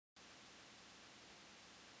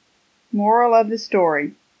Moral of the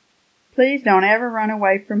story. Please don't ever run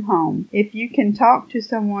away from home. If you can talk to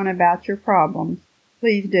someone about your problems,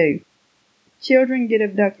 please do. Children get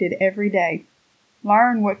abducted every day.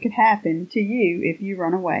 Learn what could happen to you if you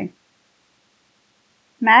run away.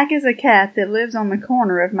 Mac is a cat that lives on the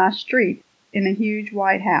corner of my street in a huge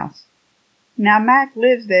white house. Now Mac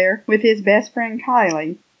lives there with his best friend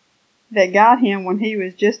Kylie that got him when he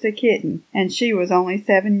was just a kitten and she was only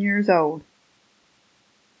 7 years old.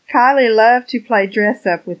 Kylie loved to play dress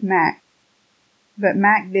up with Mac, but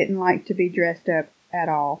Mac didn't like to be dressed up at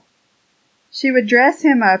all. She would dress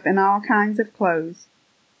him up in all kinds of clothes.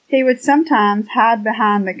 He would sometimes hide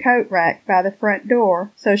behind the coat rack by the front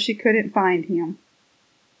door so she couldn't find him.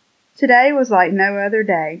 Today was like no other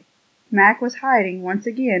day. Mac was hiding once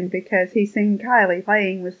again because he seen Kylie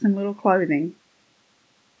playing with some little clothing.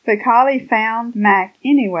 But Kylie found Mac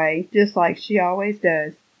anyway, just like she always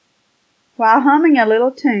does. While humming a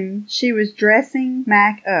little tune, she was dressing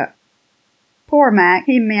Mac up. Poor Mac,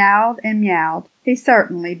 he meowed and meowed. He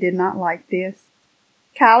certainly did not like this.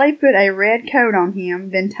 Kylie put a red coat on him,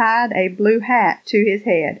 then tied a blue hat to his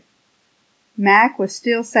head. Mac was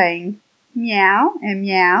still saying, meow and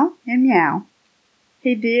meow and meow.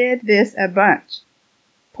 He did this a bunch.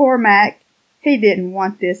 Poor Mac, he didn't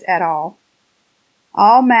want this at all.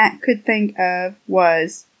 All Mac could think of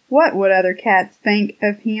was, what would other cats think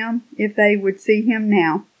of him if they would see him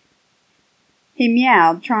now? He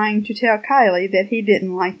meowed, trying to tell Kylie that he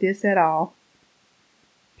didn't like this at all.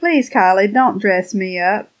 Please, Kylie, don't dress me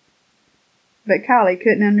up. But Kylie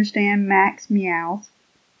couldn't understand Mac's meows.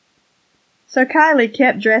 So Kylie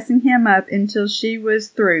kept dressing him up until she was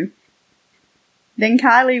through. Then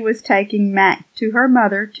Kylie was taking Mac to her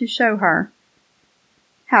mother to show her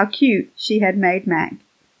how cute she had made Mac.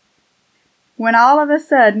 When all of a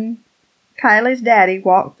sudden, Kylie's daddy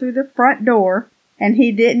walked through the front door, and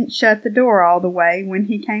he didn't shut the door all the way when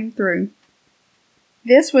he came through.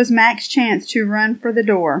 This was Mac's chance to run for the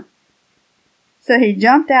door. So he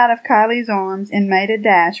jumped out of Kylie's arms and made a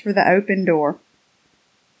dash for the open door.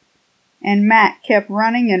 And Mac kept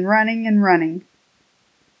running and running and running.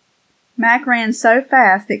 Mac ran so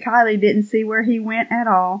fast that Kylie didn't see where he went at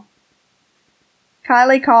all.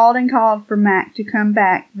 Kylie called and called for Mac to come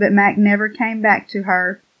back, but Mac never came back to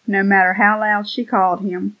her, no matter how loud she called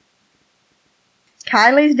him.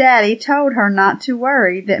 Kylie's daddy told her not to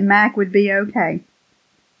worry, that Mac would be okay,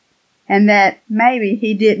 and that maybe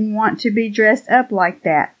he didn't want to be dressed up like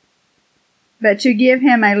that, but to give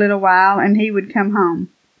him a little while and he would come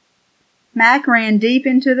home. Mac ran deep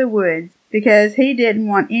into the woods because he didn't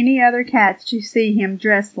want any other cats to see him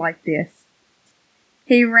dressed like this.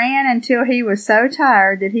 He ran until he was so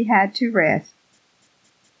tired that he had to rest.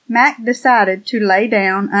 Mac decided to lay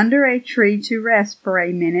down under a tree to rest for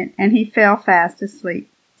a minute, and he fell fast asleep.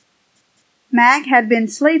 Mac had been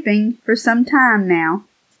sleeping for some time now.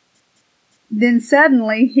 Then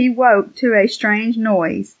suddenly he woke to a strange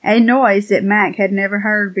noise, a noise that Mac had never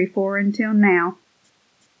heard before until now.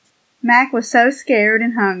 Mac was so scared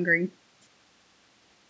and hungry.